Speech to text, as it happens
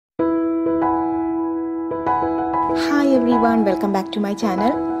Hi everyone, welcome back to my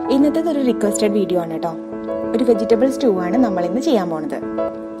channel. ഇന്നത്തെ ഒരു requested video ആണ് കേട്ടോ. ഒരു വെജിറ്റബിൾ സ്റ്റൂ ആണ് നമ്മൾ ഇന്ന് ചെയ്യാൻ പോകുന്നത്.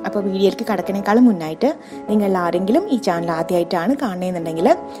 അപ്പോൾ വീഡിയോയിലേക്ക് കടക്കുന്നേക്കാളും മുന്നായിട്ട് നിങ്ങൾ ആരെങ്കിലും ഈ ചാനൽ ആദ്യമായിട്ടാണ് കാണുന്നതെന്നുണ്ടെങ്കിൽ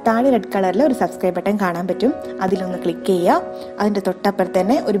താഴെ റെഡ് കളറിൽ ഒരു സബ്സ്ക്രൈബ് ബട്ടൺ കാണാൻ പറ്റും. അതിലൊന്ന് ക്ലിക്ക് ചെയ്യുക. അതിൻ്റെ തൊട്ടപ്പുറത്ത്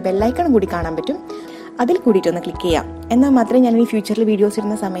തന്നെ ഒരു ബെല്ലൈക്കൺ കൂടി കാണാൻ പറ്റും. അതിൽ കൂടിയിട്ടൊന്ന് ക്ലിക്ക് ചെയ്യാം. എന്നാൽ മാത്രമേ ഞാൻ ഈ ഫ്യൂച്ചറിൽ വീഡിയോസ്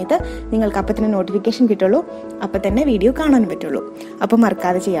ഇടുന്ന സമയത്ത് നിങ്ങൾക്ക് അപ്പം തന്നെ നോട്ടിഫിക്കേഷൻ കിട്ടുള്ളൂ. അപ്പം തന്നെ വീഡിയോ കാണാൻ പറ്റുള്ളൂ. അപ്പോൾ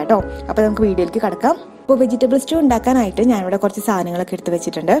മറക്കാതെ ചെയ്യാം കേട്ടോ. അപ്പോൾ നമുക്ക് വീഡിയോയിലേക്ക് കടക്കാം. ഇപ്പോൾ വെജിറ്റബിൾ സ്റ്റൂ ഉണ്ടാക്കാനായിട്ട് ഞാനിവിടെ കുറച്ച് സാധനങ്ങളൊക്കെ എടുത്ത്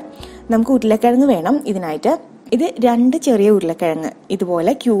വെച്ചിട്ടുണ്ട്. നമുക്ക് ഉരുളക്കിഴങ്ങ് വേണം ഇതിനായിട്ട്. ഇത് 2 ചെറിയ ഉരുളക്കിഴങ്ങ്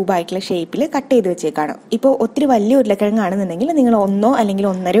ഇതുപോലെ ക്യൂബായിട്ടുള്ള ഷേപ്പിൽ കട്ട് ചെയ്ത് വെച്ചേക്കാണ്. ഇപ്പോൾ ഒത്തിരി വലിയ ഉരുളക്കിഴങ്ങാണെന്നുണ്ടെങ്കിൽ നിങ്ങൾ 1 അല്ലെങ്കിൽ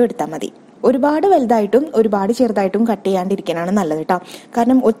 1.5 എടുത്താൽ മതി. ഒരുപാട് വലുതായിട്ടും ഒരുപാട് ചെറുതായിട്ടും കട്ട് ചെയ്യാണ്ടിരിക്കാനാണ് നല്ലത് കേട്ടോ.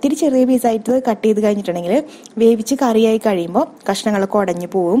 കാരണം ഒത്തിരി ചെറിയ പീസായിട്ട് കട്ട് ചെയ്ത് കഴിഞ്ഞിട്ടുണ്ടെങ്കിൽ വേവിച്ച് കറിയായി കഴിയുമ്പോൾ കഷ്ണങ്ങളൊക്കെ ഉടഞ്ഞു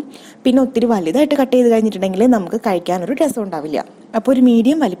പോവും. പിന്നെ ഒത്തിരി വലുതായിട്ട് കട്ട് ചെയ്ത് കഴിഞ്ഞിട്ടുണ്ടെങ്കിൽ നമുക്ക് കഴിക്കാനൊരു രസം ഉണ്ടാവില്ല. അപ്പോൾ ഒരു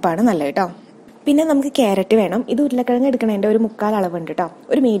മീഡിയം വലിപ്പമാണ് നല്ലത് കേട്ടോ. പിന്നെ നമുക്ക് ക്യാരറ്റ് വേണം. ഇത് ഉരുളക്കിഴങ്ങ് എടുക്കണതിൻ്റെ ഒരു 1/4 അളവുണ്ട് കേട്ടോ.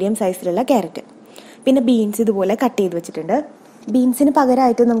 ഒരു മീഡിയം സൈസിലുള്ള ക്യാരറ്റ്. പിന്നെ ബീൻസ് ഇതുപോലെ കട്ട് ചെയ്ത് വെച്ചിട്ടുണ്ട്. ബീൻസിന്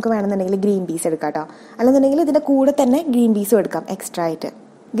പകരമായിട്ട് നമുക്ക് വേണമെന്നുണ്ടെങ്കിൽ ഗ്രീൻ പീസ് എടുക്കാം കേട്ടോ. അല്ലെന്നുണ്ടെങ്കിൽ ഇതിൻ്റെ കൂടെ തന്നെ ഗ്രീൻ പീസും എടുക്കാം എക്സ്ട്രാ ആയിട്ട്.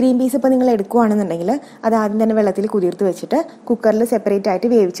 ഗ്രീൻ പീസ് ഇപ്പോൾ നിങ്ങൾ എടുക്കുകയാണെന്നുണ്ടെങ്കിൽ അത് ആദ്യം തന്നെ വെള്ളത്തിൽ കുതിർത്ത് വെച്ചിട്ട് കുക്കറിൽ സെപ്പറേറ്റ് ആയിട്ട്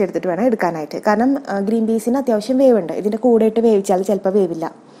വേവിച്ചെടുത്തിട്ട് വേണം എടുക്കാനായിട്ട്. കാരണം ഗ്രീൻ പീസിന് അത്യാവശ്യം വേവുണ്ട്. ഇതിൻ്റെ കൂടെ ഇട്ട് വേവിച്ചാൽ ചിലപ്പോൾ വേവില്ല.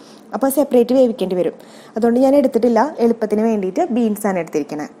 അപ്പോൾ സെപ്പറേറ്റ് വേവിക്കേണ്ടി വരും. അതുകൊണ്ട് ഞാൻ എടുത്തിട്ടില്ല. എളുപ്പത്തിന് വേണ്ടിയിട്ട് ബീൻസാണ്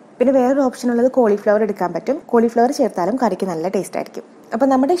എടുത്തിരിക്കുന്നത്. പിന്നെ വേറൊരു ഓപ്ഷൻ ഉള്ളത് കോളിഫ്ലവർ എടുക്കാൻ പറ്റും. കോളിഫ്ലവർ ചേർത്താലും കറിക്ക് നല്ല ടേസ്റ്റ് ആയിരിക്കും. അപ്പോൾ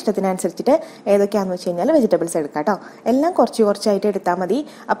നമ്മുടെ ഇഷ്ടത്തിനനുസരിച്ചിട്ട് ഏതൊക്കെയാണെന്ന് വെച്ച് കഴിഞ്ഞാൽ വെജിറ്റബിൾസ് എടുക്കാം കേട്ടോ. എല്ലാം കുറച്ചായിട്ട് എടുത്താൽ മതി.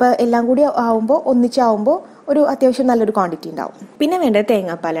 അപ്പോൾ എല്ലാം കൂടി ആവുമ്പോൾ ഒന്നിച്ചാവുമ്പോൾ ഒരു അത്യാവശ്യം നല്ലൊരു ക്വാണ്ടിറ്റി ഉണ്ടാവും. പിന്നെ വേണ്ടത്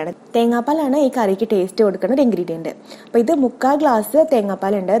തേങ്ങാപ്പാലാണ്. തേങ്ങാപ്പാലാണ് ഈ കറിക്ക് ടേസ്റ്റ് കൊടുക്കുന്ന ഒരു ഇൻഗ്രീഡിയൻറ്റ്. അപ്പോൾ ഇത് 1/4 ഗ്ലാസ്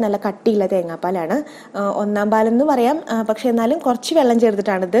തേങ്ങാപ്പാലുണ്ട്. നല്ല കട്ടിയുള്ള തേങ്ങാപ്പാലാണ്. 1 പാലെന്ന് പറയാം. പക്ഷെ എന്നാലും കുറച്ച് വെള്ളം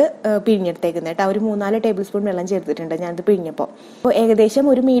ചേർത്തിട്ടാണ് ഇത് പിഴിഞ്ഞെടുത്തേക്കുന്നത് കേട്ടോ. ഒരു 3-4 ടേബിൾ സ്പൂൺ വെള്ളം ചേർത്തിട്ടുണ്ട് ഞാനിത് പിഴിഞ്ഞപ്പോൾ. അപ്പോൾ ഏകദേശം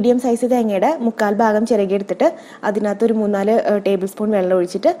ഒരു മീഡിയം സൈസ് തേങ്ങയുടെ 1/4 ഭാഗം ചിരകിയെടുത്തിട്ട് അതിനകത്ത് ഒരു 3-4 ടേബിൾ സ്പൂൺ വെള്ളം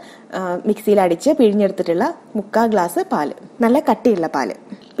ഒഴിച്ചിട്ട് മിക്സിയിൽ അടിച്ച് പിഴിഞ്ഞെടുത്തിട്ടുള്ള 1/4 ഗ്ലാസ് പാല്, നല്ല കട്ടിയുള്ള പാല്.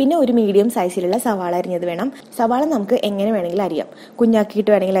 പിന്നെ ഒരു മീഡിയം സൈസിലുള്ള സവാള അരിഞ്ഞത് വേണം. സവാള നമുക്ക് എങ്ങനെ വേണമെങ്കിലും അരിയാം.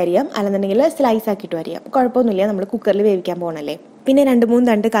 കുഞ്ഞാക്കിയിട്ട് വേണമെങ്കിൽ അരിയാം, അല്ലെന്നുണ്ടെങ്കിൽ സ്ലൈസ് ആക്കിയിട്ട് അരിയാം. കുഴപ്പമൊന്നുമില്ല, നമ്മൾ കുക്കറിൽ വേവിക്കാൻ പോകണല്ലേ. പിന്നെ 2-3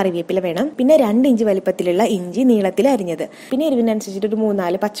 തണ്ട് കറിവേപ്പില വേണം. പിന്നെ 2 ഇഞ്ച് വലിപ്പത്തിലുള്ള ഇഞ്ചി നീളത്തിൽ അരിഞ്ഞത്. പിന്നെ എരിവിനനുസരിച്ചിട്ട് ഒരു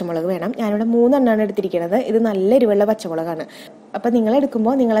 3-4 പച്ചമുളക് വേണം. ഞാനിവിടെ 3 എണ്ണമാണ് എടുത്തിരിക്കുന്നത്. ഇത് നല്ല എരിവുള്ള പച്ചമുളകാണ്. അപ്പം നിങ്ങൾ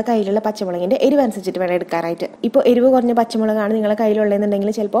എടുക്കുമ്പോൾ നിങ്ങളെ കയ്യിലുള്ള പച്ചമുളകിന്റെ എരിവ് അനുസരിച്ചിട്ട് വേണം എടുക്കാനായിട്ട്. ഇപ്പോൾ എരിവ് കുറഞ്ഞ പച്ചമുളകാണ് നിങ്ങളെ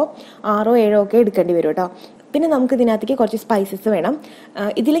കയ്യിലുള്ളതെന്നുണ്ടെങ്കിൽ ചിലപ്പോൾ 6-7 ഒക്കെ എടുക്കേണ്ടി വരും കേട്ടോ. പിന്നെ നമുക്ക് ഇതിനകത്തേക്ക് കുറച്ച് സ്പൈസസ് വേണം.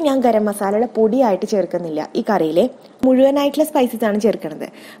 ഇതിൽ ഞാൻ ഗരം മസാലയുടെ പൊടിയായിട്ട് ചേർക്കുന്നില്ല. ഈ കറിയിൽ മുഴുവനായിട്ടുള്ള സ്പൈസസ് ആണ് ചേർക്കുന്നത്.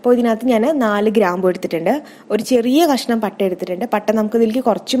 അപ്പോൾ ഇതിനകത്ത് ഞാൻ 4 ഗ്രാമ്പു എടുത്തിട്ടുണ്ട്. ഒരു ചെറിയ കഷ്ണം പട്ട എടുത്തിട്ടുണ്ട്. പട്ട നമുക്ക് ഇതിലേക്ക്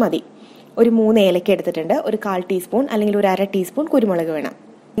കുറച്ച് മതി. ഒരു 3 ഏലക്ക എടുത്തിട്ടുണ്ട്. ഒരു 1/4 ടീസ്പൂൺ അല്ലെങ്കിൽ ഒരു 1/2 ടീസ്പൂൺ കുരുമുളക് വേണം.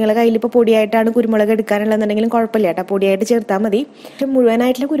 നിങ്ങളുടെ കയ്യിൽ ഇപ്പോൾ പൊടിയായിട്ടാണ് കുരുമുളക് എടുക്കാനുള്ളതെന്നുണ്ടെങ്കിലും കുഴപ്പമില്ല കേട്ടോ. പൊടിയായിട്ട് ചേർത്താൽ മതി. പക്ഷെ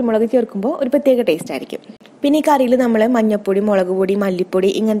മുഴുവനായിട്ടുള്ള കുരുമുളക് ചേർക്കുമ്പോൾ ഒരു പ്രത്യേക ടേസ്റ്റ് ആയിരിക്കും. പിന്നെ ഈ കറിയിൽ നമ്മൾ മഞ്ഞപ്പൊടി, മുളക് പൊടി, മല്ലിപ്പൊടി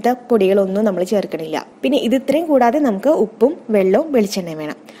ഇങ്ങനത്തെ പൊടികളൊന്നും നമ്മൾ ചേർക്കണില്ല. പിന്നെ ഇത് ഇത്രയും കൂടാതെ നമുക്ക് ഉപ്പും വെള്ളവും വെളിച്ചെണ്ണയും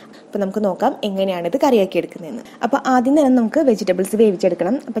വേണം. അപ്പോൾ നമുക്ക് നോക്കാം എങ്ങനെയാണ് ഇത് കറിയാക്കി എടുക്കുന്നതെന്ന്. അപ്പോൾ ആദ്യം തന്നെ നമുക്ക് വെജിറ്റബിൾസ്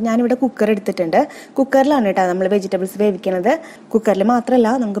വേവിച്ചെടുക്കണം. അപ്പോൾ ഞാനിവിടെ കുക്കർ എടുത്തിട്ടുണ്ട്. കുക്കറിലാണ് കേട്ടോ നമ്മൾ വെജിറ്റബിൾസ് വേവിക്കുന്നത്. കുക്കറിൽ മാത്രമല്ല,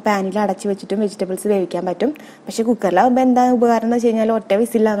 നമുക്ക് പാനിൽ അടച്ചു വെച്ചിട്ടും വെജിറ്റബിൾസ് വേവിക്കാൻ പറ്റും. പക്ഷേ കുക്കറിലാകുമ്പോൾ എന്താ ഉപകാരം എന്ന് വെച്ച് കഴിഞ്ഞാൽ ഒറ്റ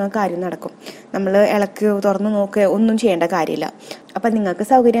വിസിലാകുന്ന കാര്യം നടക്കും. നമ്മൾ ഇളക്ക് തുറന്ന് നോക്കുക ഒന്നും ചെയ്യേണ്ട കാര്യമില്ല. അപ്പം നിങ്ങൾക്ക്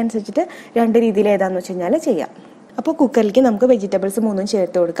സൗകര്യം അനുസരിച്ചിട്ട് 2 രീതിയിൽ ഏതാണെന്ന് വെച്ച് കഴിഞ്ഞാൽ ചെയ്യാം. അപ്പോൾ കുക്കറിലേക്ക് നമുക്ക് വെജിറ്റബിൾസ് 3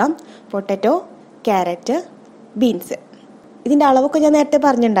 ചേർത്ത് കൊടുക്കാം. Potato, carrot, beans. ഇതിൻ്റെ അളവൊക്കെ ഞാൻ നേരത്തെ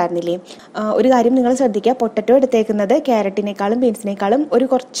പറഞ്ഞിട്ടുണ്ടായിരുന്നില്ലേ. ഒരു കാര്യം നിങ്ങൾ ശ്രദ്ധിക്കുക, പൊട്ടറ്റോ എടുത്തേക്കുന്നത് ക്യാരറ്റിനേക്കാളും ബീൻസിനേക്കാളും ഒരു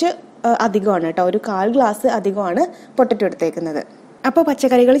കുറച്ച് അധികമാണ് കേട്ടോ. ഒരു 1/4 ഗ്ലാസ് അധികമാണ് പൊട്ടറ്റോ എടുത്തേക്കുന്നത്. അപ്പോൾ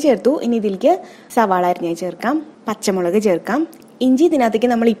പച്ചക്കറികൾ ചേർത്തു. ഇനി ഇതിലേക്ക് സവാള അരിഞ്ഞ് ചേർക്കാം, പച്ചമുളക് ചേർക്കാം. ഇഞ്ചി ഇതിനകത്തേക്ക്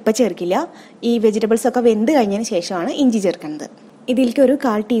നമ്മൾ ഇപ്പം ചേർക്കില്ല. ഈ വെജിറ്റബിൾസ് ഒക്കെ വെന്ത് കഴിഞ്ഞതിന് ശേഷമാണ് ഇഞ്ചി ചേർക്കുന്നത്. ഇതിലേക്ക് ഒരു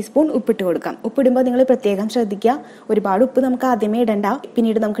 1/4 ടീസ്പൂൺ ഉപ്പിട്ട് കൊടുക്കാം. ഉപ്പിടുമ്പോൾ നിങ്ങൾ പ്രത്യേകം ശ്രദ്ധിക്കുക. ഒരുപാട് ഉപ്പ് നമുക്ക് ആദ്യമേ ഇടണ്ട.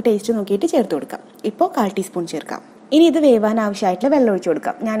 പിന്നീട് നമുക്ക് ടേസ്റ്റ് നോക്കിയിട്ട് ചേർത്ത് കൊടുക്കാം. ഇപ്പോൾ 1/4 ടീസ്പൂൺ ചേർക്കാം. ഇനി ഇത് വേവാൻ ആവശ്യമായിട്ടുള്ള വെള്ളം ഒഴിച്ചു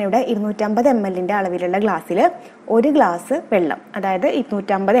കൊടുക്കാം. ഞാനിവിടെ 250 ml അളവിലുള്ള ഗ്ലാസ്സിൽ 1 ഗ്ലാസ് വെള്ളം, അതായത്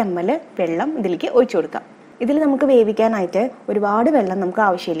 250 ml വെള്ളം ഇതിലേക്ക് ഒഴിച്ചു കൊടുക്കാം. ഇതിൽ നമുക്ക് വേവിക്കാനായിട്ട് ഒരുപാട് വെള്ളം നമുക്ക്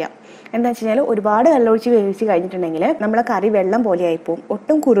ആവശ്യമില്ല. എന്താ വെച്ച് കഴിഞ്ഞാൽ ഒരുപാട് വെള്ളം ഒഴിച്ച് വേവിച്ച് കഴിഞ്ഞിട്ടുണ്ടെങ്കിൽ നമ്മളെ കറി വെള്ളം പോലെ ആയിപ്പോവും,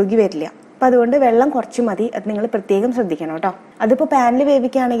 ഒട്ടും കുറുകി വരില്ല. അപ്പം അതുകൊണ്ട് വെള്ളം കുറച്ച് മതി. അത് നിങ്ങൾ പ്രത്യേകം ശ്രദ്ധിക്കണം കേട്ടോ. അതിപ്പോൾ പാനിൽ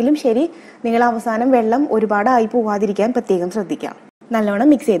വേവിക്കുകയാണെങ്കിലും ശരി, നിങ്ങൾ അവസാനം വെള്ളം ഒരുപാടായി പോവാതിരിക്കാൻ പ്രത്യേകം ശ്രദ്ധിക്കാം. നല്ലോണം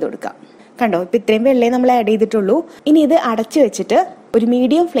മിക്സ് ചെയ്ത് കൊടുക്കാം. കണ്ടോ, ഇപ്പം ഇത്രയും വെള്ളേ നമ്മൾ ആഡ് ചെയ്തിട്ടുള്ളൂ. ഇനി ഇത് അടച്ചു വെച്ചിട്ട് ഒരു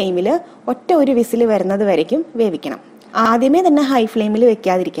മീഡിയം ഫ്ലെയിമിൽ ഒരു വിസിൽ വരുന്നത് വരയ്ക്കും വേവിക്കണം. ആദ്യമേ തന്നെ ഹൈ ഫ്ലെയിമിൽ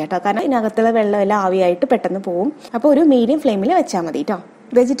വെക്കാതിരിക്കുക കേട്ടോ. കാരണം ഇതിനകത്തുള്ള വെള്ളമെല്ലാം ആവിയായിട്ട് പെട്ടെന്ന് പോവും. അപ്പോൾ ഒരു മീഡിയം ഫ്ലെയിമിൽ വെച്ചാൽ മതി കേട്ടോ.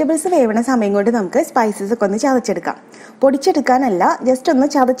 വെജിറ്റബിൾസ് വേവണ സമയം കൊണ്ട് നമുക്ക് സ്പൈസസ് ഒക്കെ ഒന്ന് ചതച്ചെടുക്കാം. പൊടിച്ചെടുക്കാനല്ല, ജസ്റ്റ് ഒന്ന്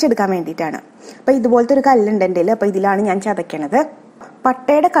ചതച്ചെടുക്കാൻ വേണ്ടിയിട്ടാണ്. അപ്പോൾ ഇതുപോലത്തെ ഒരു കല്ലുണ്ട് എൻ്റെ കയ്യിൽ. അപ്പോൾ ഇതിലാണ് ഞാൻ ചതയ്ക്കണത്.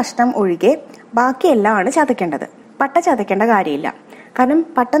 പട്ടയുടെ കഷ്ണം ഒഴികെ ബാക്കിയെല്ലാം ആണ് ചതയ്ക്കേണ്ടത്. പട്ട ചതയ്ക്കേണ്ട കാര്യമില്ല. കാരണം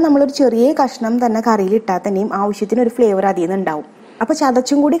പട്ട നമ്മളൊരു ചെറിയ കഷ്ണം തന്നെ കറിയിൽ ഇട്ടാൽ തന്നെയും ആവശ്യത്തിന് ഒരു ഫ്ലേവർ അതിൽ നിന്ന് ഉണ്ടാവും. അപ്പോൾ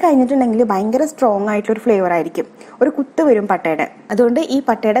ചതച്ചും കൂടി കഴിഞ്ഞിട്ടുണ്ടെങ്കിൽ ഭയങ്കര സ്ട്രോങ് ആയിട്ടുള്ളൊരു ഫ്ലേവർ ആയിരിക്കും, ഒരു കുത്ത് വരും പട്ടയുടെ. അതുകൊണ്ട് ഈ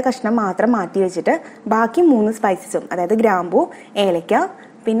പട്ടയുടെ കഷ്ണം മാത്രം മാറ്റി വെച്ചിട്ട് ബാക്കി 3 സ്പൈസസും, അതായത് ഗ്രാമ്പൂ, ഏലക്ക,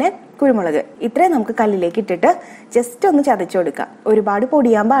 പിന്നെ കുരുമുളക്, ഇത്രയും നമുക്ക് കല്ലിലേക്ക് ഇട്ടിട്ട് ജസ്റ്റ് ഒന്ന് ചതച്ചു കൊടുക്കുക. ഒരുപാട്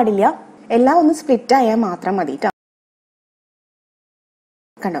പൊടിയാൻ പാടില്ല, എല്ലാം ഒന്ന് സ്പ്ലിറ്റ് ആയാൽ മാത്രം മതി.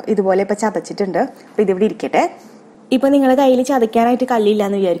 കണ്ടോ, ഇതുപോലെ ഇപ്പൊ ചതച്ചിട്ടുണ്ട്. അപ്പൊ ഇതിവിടെ ഇരിക്കട്ടെ. ഇപ്പൊ നിങ്ങളുടെ കയ്യിൽ ചതയ്ക്കാനായിട്ട് കല്ലില്ല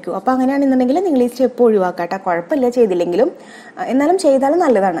എന്ന് വിചാരിക്കും. അപ്പൊ അങ്ങനെയാണെന്നുണ്ടെങ്കിൽ നിങ്ങൾ ഈ സ്റ്റെപ്പ് ഒഴിവാക്കാട്ടെ, കുഴപ്പമില്ല ചെയ്തില്ലെങ്കിലും. എന്നാലും ചെയ്താലും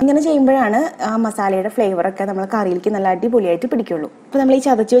നല്ലതാണ്. ഇങ്ങനെ ചെയ്യുമ്പോഴാണ് ആ മസാലയുടെ ഫ്ലേവറൊക്കെ നമ്മൾ കറിയിലേക്ക് നല്ല അടിപൊളിയായിട്ട് പിടിക്കുള്ളൂ. അപ്പൊ നമ്മൾ ഈ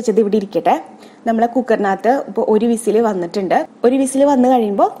ചതച്ച് വെച്ചത് ഇവിടെ ഇരിക്കട്ടെ. നമ്മളെ കുക്കറിനകത്ത് ഇപ്പോൾ 1 വിസിൽ വന്നിട്ടുണ്ട്. 1 വിസിൽ വന്നു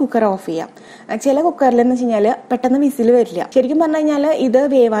കഴിയുമ്പോൾ കുക്കർ ഓഫ് ചെയ്യാം. ചില കുക്കറിലെന്ന് വെച്ച് കഴിഞ്ഞാൽ പെട്ടെന്ന് വിസിൽ വരില്ല. ശരിക്കും പറഞ്ഞു കഴിഞ്ഞാൽ ഇത്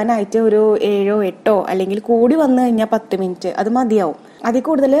വേവാനായിട്ട് ഒരു 7 8 അല്ലെങ്കിൽ കൂടി വന്നു കഴിഞ്ഞാൽ 10 മിനിറ്റ് അത് മതിയാവും. അതിൽ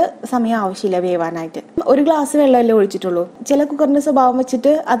കൂടുതൽ സമയം ആവശ്യമില്ല വേവാനായിട്ട്. 1 ഗ്ലാസ് വെള്ളമല്ലേ ഒഴിച്ചിട്ടുള്ളൂ. ചില കുക്കറിന്റെ സ്വഭാവം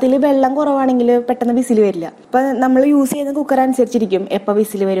വെച്ചിട്ട് അതിൽ വെള്ളം കുറവാണെങ്കിൽ പെട്ടെന്ന് വിസിൽ വരില്ല. അപ്പൊ നമ്മൾ യൂസ് ചെയ്യുന്ന കുക്കർ അനുസരിച്ചിരിക്കും എപ്പോൾ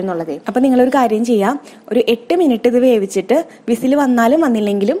വിസിൽ വരും എന്നുള്ളത്. അപ്പൊ നിങ്ങളൊരു കാര്യം ചെയ്യാം, ഒരു 8 മിനിറ്റ് ഇത് വേവിച്ചിട്ട് വിസിൽ വന്നാലും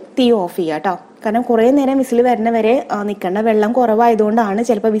വന്നില്ലെങ്കിലും തീ ഓഫ് ചെയ്യാം കേട്ടോ. കാരണം കുറേ നേരം വിസിൽ വരുന്നവരെ നിൽക്കേണ്ട, വെള്ളം കുറവായതുകൊണ്ടാണ്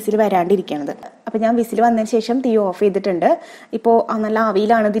ചിലപ്പോൾ വിസിൽ വരാണ്ടിരിക്കുന്നത്. അപ്പൊ ഞാൻ വിസിൽ വന്നതിന് ശേഷം തീ ഓഫ് ചെയ്തിട്ടുണ്ട്. ഇപ്പോൾ നല്ല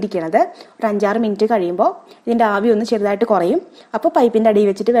ആവിയിലാണ് ഇതിരിക്കുന്നത്. ഒരു 5-6 മിനിറ്റ് കഴിയുമ്പോൾ ഇതിന്റെ ആവി ഒന്ന് ചെറുതായിട്ട് കുറയും. അപ്പോൾ പൈപ്പിന്റെ അടിയിൽ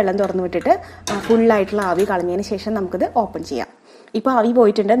വെച്ചിട്ട് വെള്ളം തുറന്നു വിട്ടിട്ട് ഫുള്ളായിട്ടുള്ള ആവി കളഞ്ഞതിന് ശേഷം നമുക്കിത് ഓപ്പൺ ചെയ്യാം. ഇപ്പോൾ ആവി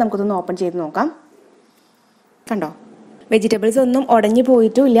പോയിട്ടുണ്ട്, നമുക്കിതൊന്ന് ഓപ്പൺ ചെയ്ത് നോക്കാം. കണ്ടോ, വെജിറ്റബിൾസ് ഒന്നും ഉടഞ്ഞു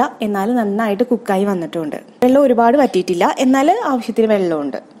പോയിട്ടുമില്ല, എന്നാലും നന്നായിട്ട് കുക്കായി വന്നിട്ടുണ്ട്. വെള്ളം ഒരുപാട് വറ്റിയിട്ടില്ല, എന്നാൽ ആവശ്യത്തിന്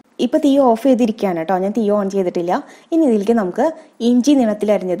വെള്ളമുണ്ട്. ഇപ്പൊ തീ ഓഫ് ചെയ്തിരിക്കുകയാണ് കേട്ടോ, ഞാൻ തീ ഓൺ ചെയ്തിട്ടില്ല. ഇനി ഇതിലേക്ക് നമുക്ക് ഇഞ്ചി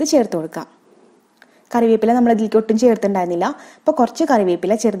നീളത്തിലരിഞ്ഞത് ചേർത്ത് കൊടുക്കാം. കറിവേപ്പില നമ്മൾ ഇതിലേക്ക് ഒട്ടും ചേർത്തുണ്ടായിരുന്നില്ല. അപ്പോൾ കുറച്ച്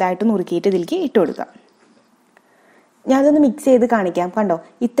കറിവേപ്പില ചെറുതായിട്ട് നുറുക്കിയിട്ട് ഇതിലേക്ക് ഇട്ട് കൊടുക്കാം. ഞാനതൊന്ന് മിക്സ് ചെയ്ത് കാണിക്കാം. കണ്ടോ,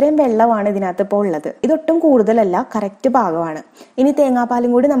 ഇത്രയും വെള്ളമാണ് ഇതിനകത്ത് ഇപ്പോൾ ഉള്ളത്. ഇതൊട്ടും കൂടുതലല്ല, കറക്റ്റ് പാകമാണ്. ഇനി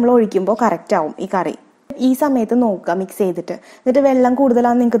തേങ്ങാപ്പാലും കൂടി നമ്മൾ ഒഴിക്കുമ്പോൾ കറക്റ്റ് ആവും ഈ കറി. ഈ സമയത്ത് നോക്കുക മിക്സ് ചെയ്തിട്ട്. എന്നിട്ട് വെള്ളം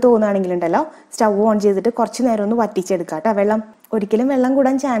കൂടുതലാണെന്ന് നിങ്ങൾക്ക് തോന്നുകയാണെങ്കിലുണ്ടല്ലോ, സ്റ്റവ് ഓൺ ചെയ്തിട്ട് കുറച്ച് നേരം ഒന്ന് വറ്റിച്ചെടുക്കുക കേട്ടോ. ഒരിക്കലും വെള്ളം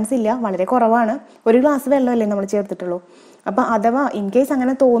കൂടാൻ ചാൻസ് ഇല്ല, വളരെ കുറവാണ്. 1 ഗ്ലാസ് വെള്ളമല്ലേ നമ്മൾ ചേർത്തിട്ടുള്ളൂ. അപ്പൊ അഥവാ ഇൻ കേസ്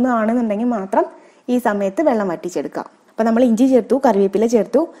അങ്ങനെ തോന്നുകയാണെന്നുണ്ടെങ്കിൽ മാത്രം ഈ സമയത്ത് വെള്ളം വറ്റിച്ചെടുക്കാം. അപ്പൊ നമ്മൾ ഇഞ്ചി ചേർത്തു, കറിവേപ്പില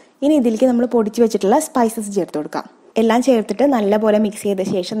ചേർത്തു. ഇനി ഇതിലേക്ക് നമ്മൾ പൊടിച്ചു വെച്ചിട്ടുള്ള സ്പൈസസ് ചേർത്ത് കൊടുക്കാം. എല്ലാം ചേർത്തിട്ട് നല്ലപോലെ മിക്സ് ചെയ്ത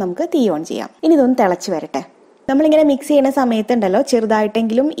ശേഷം നമുക്ക് തീ ഓൺ ചെയ്യാം. ഇനി ഇതൊന്ന് തിളച്ച് വരട്ടെ. നമ്മളിങ്ങനെ മിക്സ് ചെയ്യുന്ന സമയത്തുണ്ടല്ലോ,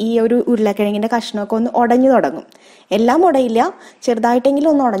 ചെറുതായിട്ടെങ്കിലും ഈ ഒരു ഉരുളക്കിഴങ്ങിന്റെ കഷ്ണമൊക്കെ ഒന്ന് ഉടഞ്ഞു തുടങ്ങും. എല്ലാം ഉടയില്ല, ചെറുതായിട്ടെങ്കിലും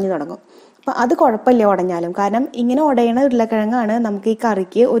ഒന്ന് ഉടഞ്ഞു തുടങ്ങും. അപ്പൊ അത് കുഴപ്പമില്ല ഉടഞ്ഞാലും. കാരണം ഇങ്ങനെ ഉടയണ ഉരുളക്കിഴങ്ങാണ് നമുക്ക് ഈ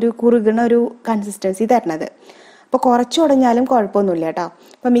കറിക്ക് ഒരു കുറുകണ ഒരു കൺസിസ്റ്റൻസി തരണത്. അപ്പൊ കുറച്ച് ഉടഞ്ഞാലും കുഴപ്പമൊന്നുമില്ല കേട്ടോ.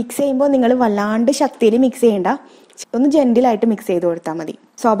 അപ്പൊ മിക്സ് ചെയ്യുമ്പോൾ നിങ്ങൾ വല്ലാണ്ട് ശക്തിയിൽ മിക്സ് ചെയ്യണ്ട, ഒന്ന് ജെന്റിലായിട്ട് മിക്സ് ചെയ്ത് കൊടുത്താൽ മതി.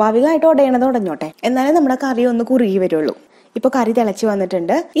 സ്വാഭാവികമായിട്ട് ഉടയണത് ഉടഞ്ഞോട്ടെ, എന്നാലേ നമ്മുടെ കറി ഒന്ന് കുറുകി വരുള്ളൂ. ഇപ്പൊ കറി തിളച്ച്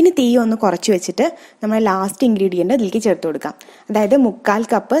വന്നിട്ടുണ്ട്. ഇനി തീ ഒന്ന് കുറച്ച് വെച്ചിട്ട് നമ്മൾ ലാസ്റ്റ് ഇൻഗ്രീഡിയന്റ് ഇതിലേക്ക് ചേർത്ത് കൊടുക്കാം. അതായത് 1/4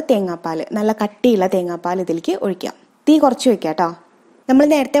 കപ്പ് തേങ്ങാപ്പാൽ, നല്ല കട്ടിയുള്ള തേങ്ങാപ്പാൽ ഇതിലേക്ക് ഒഴിക്കാം. തീ കുറച്ച് വെക്കാം കേട്ടോ. നമ്മൾ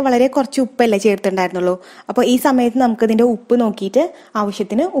നേരത്തെ വളരെ കുറച്ച് ഉപ്പല്ലേ ചേർത്തിട്ടുണ്ടായിരുന്നുള്ളൂ. അപ്പോൾ ഈ സമയത്ത് നമുക്ക് ഇതിന്റെ ഉപ്പ് നോക്കിയിട്ട്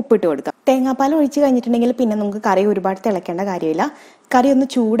ആവശ്യത്തിന് ഉപ്പിട്ട് കൊടുക്കാം. തേങ്ങാപ്പാൽ ഒഴിച്ച് കഴിഞ്ഞിട്ടുണ്ടെങ്കിൽ പിന്നെ നമുക്ക് കറി ഒരുപാട് തിളക്കേണ്ട കാര്യമില്ല. കറി ഒന്ന്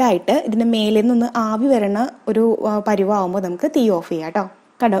ചൂടായിട്ട് ഇതിന്റെ മേലിൽ നിന്ന് ആവി വരണ ഒരു പരുവാകുമ്പോൾ നമുക്ക് തീ ഓഫ് ചെയ്യാം കേട്ടോ.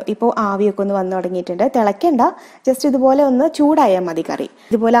 കണ്ടോ, ഇപ്പോൾ ആവിയൊക്കെ ഒന്ന് വന്നു തുടങ്ങിയിട്ടുണ്ട്. തിളക്കണ്ട, ജസ്റ്റ് ഇതുപോലെ ഒന്ന് ചൂടായാൽ മതി കറി.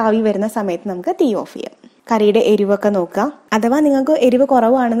 ഇതുപോലെ ആവി വരുന്ന സമയത്ത് നമുക്ക് തീ ഓഫ് ചെയ്യാം. കറിയുടെ എരിവൊക്കെ നോക്കാം. അഥവാ നിങ്ങൾക്ക് എരിവ്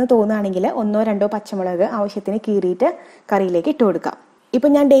കുറവാണെന്ന് തോന്നുകയാണെങ്കിൽ 1-2 പച്ചമുളക് ആവശ്യത്തിന് കീറിയിട്ട് കറിയിലേക്ക് ഇട്ട് കൊടുക്കാം. ഇപ്പൊ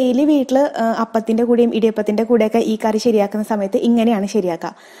ഞാൻ ഡെയിലി വീട്ടിൽ അപ്പത്തിന്റെ കൂടെയും ഇടിയപ്പത്തിന്റെ കൂടെയൊക്കെ ഈ കറി ശരിയാക്കുന്ന സമയത്ത് ഇങ്ങനെയാണ്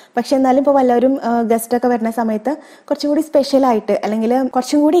ശരിയാക്കുക. പക്ഷെ എന്നാലും ഇപ്പോൾ വല്ലവരും ഗസ്റ്റ് ഒക്കെ വരുന്ന സമയത്ത് കുറച്ചും കൂടി സ്പെഷ്യൽ ആയിട്ട്, അല്ലെങ്കിൽ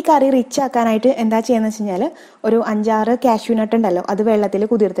കുറച്ചും കൂടി ഈ കറി റിച്ച് ആക്കാനായിട്ട് എന്താ ചെയ്യുന്നത് വെച്ച് കഴിഞ്ഞാൽ, ഒരു 5-6 കാഷ്യൂ നട്ട് ഉണ്ടല്ലോ, അത് വെള്ളത്തിൽ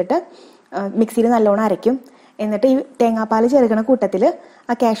കുതിർത്തിട്ട് മിക്സിയിൽ നല്ലോണം അരയ്ക്കും. എന്നിട്ട് ഈ തേങ്ങാപ്പാൽ ചേർക്കുന്ന കൂട്ടത്തിൽ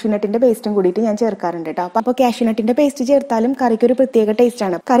ആ കാഷ്യൂനട്ടിന്റെ പേസ്റ്റും കൂടിയിട്ട് ഞാൻ ചേർക്കാറുണ്ട് കേട്ടോ. അപ്പോൾ കാഷ്യൂനട്ടിന്റെ പേസ്റ്റ് ചേർത്താലും കറിക്ക് ഒരു പ്രത്യേക ടേസ്റ്റ്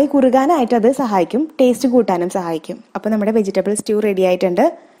ആണ്. കറി കുറുകാനായിട്ട് അത് സഹായിക്കും, ടേസ്റ്റ് കൂട്ടാനും സഹായിക്കും. അപ്പൊ നമ്മുടെ വെജിറ്റബിൾ സ്റ്റ്യൂ റെഡി ആയിട്ടുണ്ട്.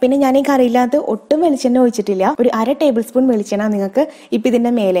 പിന്നെ ഞാൻ ഈ കറിയില്ലാത്ത ഒട്ടും വെളിച്ചെണ്ണ ഒഴിച്ചിട്ടില്ല. ഒരു 1/2 ടേബിൾ സ്പൂൺ വെളിച്ചെണ്ണ നിങ്ങൾക്ക് ഇപ്പം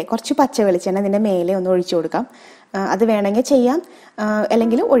ഇതിന്റെ മേലെ, കുറച്ച് പച്ച വെളിച്ചെണ്ണ ഇതിന്റെ മേലെ ഒന്ന് ഒഴിച്ചു കൊടുക്കാം. അത് വേണമെങ്കിൽ ചെയ്യാം,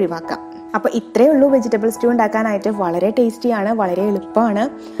 അല്ലെങ്കിൽ ഒഴിവാക്കാം. അപ്പൊ ഇത്രയേ ഉള്ളൂ വെജിറ്റബിൾ സ്റ്റ്യൂ ഉണ്ടാക്കാനായിട്ട്. വളരെ ടേസ്റ്റിയാണ്, വളരെ എളുപ്പമാണ്.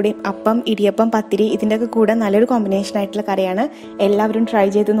 ഇവിടെ അപ്പം, ഇടിയപ്പം, പത്തിരി ഇതിൻ്റെയൊക്കെ കൂടെ നല്ലൊരു കോമ്പിനേഷൻ ആയിട്ടുള്ള കറിയാണ്. എല്ലാവരും ട്രൈ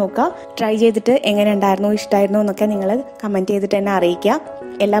ചെയ്ത് നോക്കുക. ട്രൈ ചെയ്തിട്ട് എങ്ങനെ ഉണ്ടായിരുന്നു, ഇഷ്ടമായിരുന്നു എന്നൊക്കെ നിങ്ങൾ കമന്റ് ചെയ്തിട്ട് എന്നെ അറിയിക്കുക.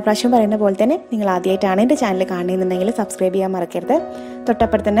 എല്ലാ പ്രാവശ്യവും പറയുന്ന പോലെ തന്നെ നിങ്ങൾ ആദ്യമായിട്ടാണ് എൻ്റെ ചാനൽ കാണുന്നുണ്ടെങ്കിൽ സബ്സ്ക്രൈബ് ചെയ്യാൻ മറക്കരുത്.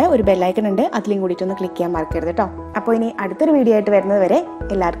 തൊട്ടപ്പുറത്ത് തന്നെ ഒരു ബെല്ലൈക്കൺ ഉണ്ട്, അതിലും കൂടിയിട്ട് ഒന്ന് ക്ലിക്ക് ചെയ്യാൻ മറക്കരുത് കേട്ടോ. അപ്പോൾ ഇനി അടുത്തൊരു വീഡിയോ ആയിട്ട് വരുന്നത് വരെ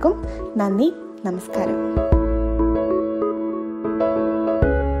എല്ലാവർക്കും നന്ദി, നമസ്കാരം.